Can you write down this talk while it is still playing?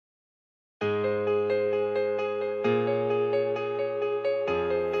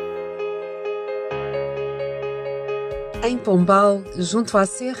Em Pombal, junto à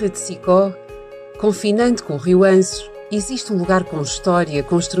Serra de Sicó, confinante com o rio Anço, existe um lugar com história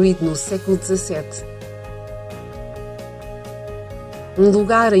construído no século XVII. Um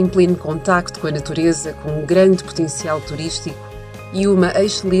lugar em pleno contacto com a natureza, com um grande potencial turístico e uma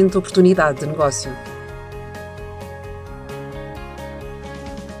excelente oportunidade de negócio.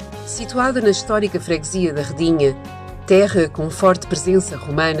 Situada na histórica Freguesia da Redinha, terra com forte presença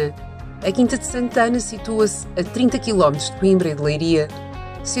romana, a Quinta de Sant'Ana situa-se a 30 km de Coimbra e de Leiria,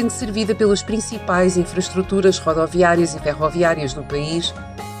 sendo servida pelas principais infraestruturas rodoviárias e ferroviárias do país,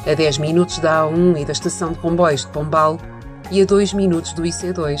 a 10 minutos da A1 e da estação de comboios de Pombal e a 2 minutos do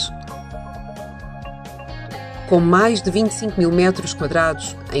IC2. Com mais de 25 mil metros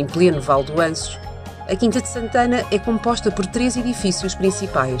quadrados, em pleno Vale do Anço, a Quinta de Sant'Ana é composta por 3 edifícios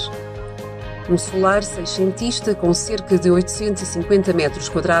principais. Um solar seiscentista com cerca de 850 metros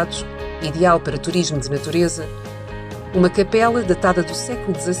quadrados, ideal para turismo de natureza, uma capela datada do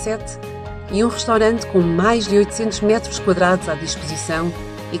século XVII e um restaurante com mais de 800 metros quadrados à disposição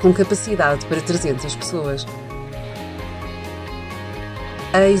e com capacidade para 300 pessoas.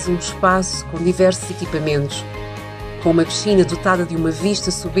 Eis um espaço com diversos equipamentos, com uma piscina dotada de uma vista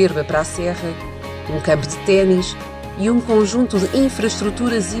soberba para a serra, um campo de ténis e um conjunto de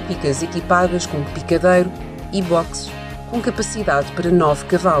infraestruturas hípicas equipadas com picadeiro e boxes com capacidade para 9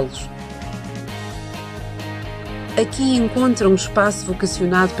 cavalos. Aqui encontra um espaço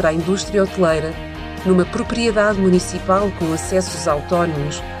vocacionado para a indústria hoteleira, numa propriedade municipal com acessos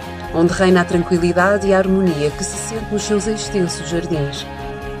autónomos, onde reina a tranquilidade e a harmonia que se sente nos seus extensos jardins.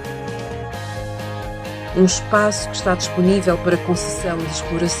 Um espaço que está disponível para concessão e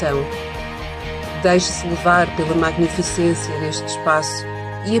exploração. Deixe-se levar pela magnificência deste espaço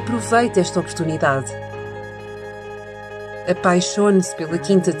e aproveite esta oportunidade. Apaixone-se pela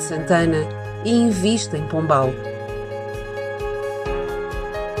Quinta de Sant'Ana e invista em Pombal.